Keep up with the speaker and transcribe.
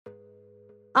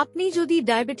আপনি যদি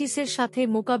ডায়াবেটিসের সাথে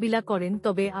মোকাবিলা করেন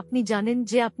তবে আপনি জানেন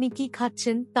যে আপনি কি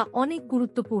খাচ্ছেন তা অনেক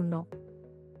গুরুত্বপূর্ণ।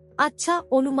 আচ্ছা,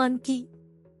 অনুমান কি?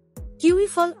 কিউই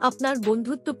ফল আপনার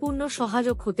বন্ধুত্বপূর্ণ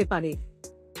সহায়ক হতে পারে।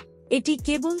 এটি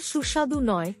কেবল সুস্বাদু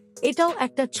নয়, এটাও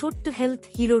একটা ছোট্ট হেলথ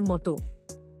হিরোর মতো।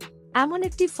 এমন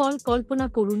একটি ফল কল্পনা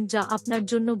করুন যা আপনার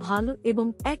জন্য ভালো এবং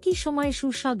একই সময়ে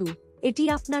সুস্বাদু। এটি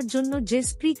আপনার জন্য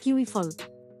জেসপ্রি কিউই ফল।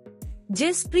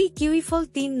 জেসপ্রি কিউই ফল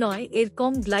 3 এর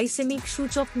কম গ্লাইসেমিক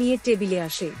সূচক নিয়ে টেবিলে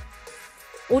আসে।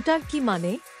 ওটার কি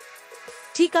মানে?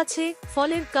 ঠিক আছে,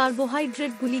 ফলের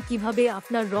কার্বোহাইড্রেটগুলি কিভাবে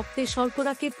আপনার রক্তে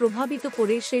শর্করাকে প্রভাবিত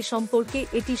করে সে সম্পর্কে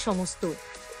এটি সমস্ত।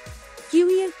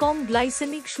 কিউই এর কম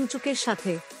গ্লাইসেমিক সূচকের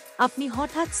সাথে আপনি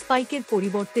হঠাৎ স্পাইকের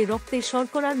পরিবর্তে রক্তে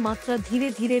শর্করার মাত্রা ধীরে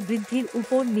ধীরে বৃদ্ধির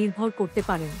উপর নির্ভর করতে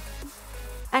পারেন।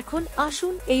 এখন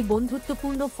আসুন এই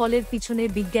বন্ধুত্বপূর্ণ ফলের পিছনে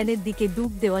বিজ্ঞানের দিকে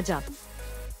ডুব দেওয়া যাক।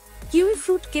 কিউই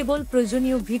ফ্রুট কেবল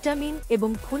প্রয়োজনীয় ভিটামিন এবং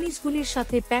খনিজগুলির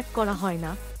সাথে প্যাক করা হয়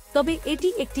না, তবে এটি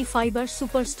একটি ফাইবার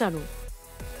সুপারস্টারও।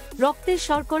 রক্তের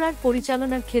শর্করার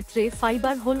পরিচালনার ক্ষেত্রে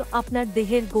ফাইবার হল আপনার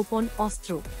দেহের গোপন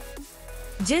অস্ত্র।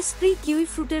 জেসপ্রি কিউই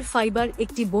ফ্রুটের ফাইবার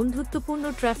একটি বন্ধুত্বপূর্ণ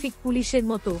ট্রাফিক পুলিশের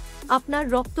মতো, আপনার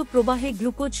রক্ত প্রবাহে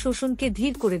গ্লুকোজ শোষণকে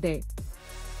ধীর করে দেয়।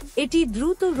 এটি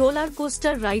দ্রুত রোলার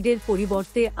কোস্টার রাইডের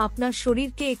পরিবর্তে আপনার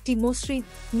শরীরকে একটি মসৃণ,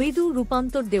 মৃদু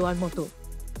রূপান্তর দেওয়ার মতো।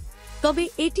 তবে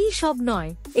এটি সব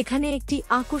নয়, এখানে একটি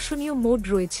আকর্ষণীয় মোড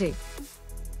রয়েছে।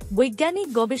 বৈজ্ঞানিক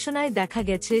গবেষণায় দেখা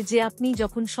গেছে যে আপনি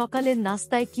যখন সকালের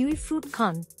নাস্তায় কিউই ফ্রুট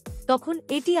খান, তখন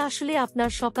এটি আসলে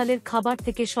আপনার সকালের খাবার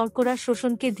থেকে শর্করা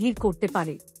শোষণকে ধীর করতে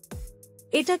পারে।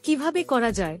 এটা কিভাবে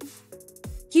করা যায়?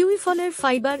 কিউই ফলের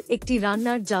ফাইবার একটি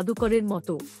রান্নার জাদুকরের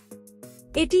মতো।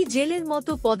 এটি জেলের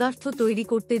মতো পদার্থ তৈরি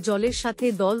করতে জলের সাথে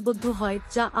দলবদ্ধ হয়,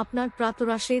 যা আপনার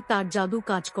প্রাতরাশে তার জাদু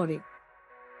কাজ করে।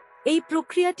 এই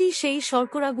প্রক্রিয়াটি সেই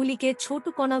শর্করাগুলিকে ছোট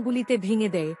কণাগুলিতে ভেঙে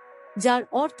দেয়, যার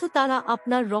অর্থ তারা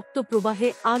আপনার রক্ত প্রবাহে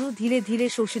আরও ধীরে ধীরে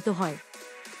শোষিত হয়।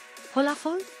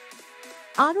 ফলাফল?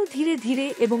 আরও ধীরে ধীরে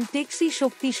এবং টেকসই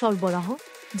শক্তি সরবরাহ,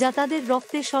 যা তাদের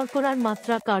রক্তে শর্করার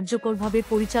মাত্রা কার্যকরভাবে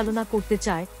পরিচালনা করতে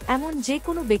চায় এমন যে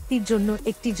কোনো ব্যক্তির জন্য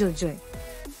একটি জয়।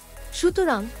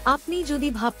 সুতরাং আপনি যদি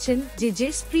ভাবছেন যে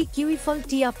জেসপ্রি কিউই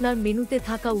ফলটি আপনার মেনুতে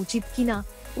থাকা উচিত কিনা,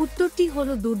 উত্তরটি হল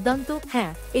দুর্দান্ত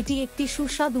হ্যাঁ। এটি একটি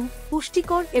সুস্বাদু,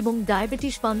 পুষ্টিকর এবং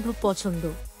ডায়াবেটিস বান্ধব পছন্দ।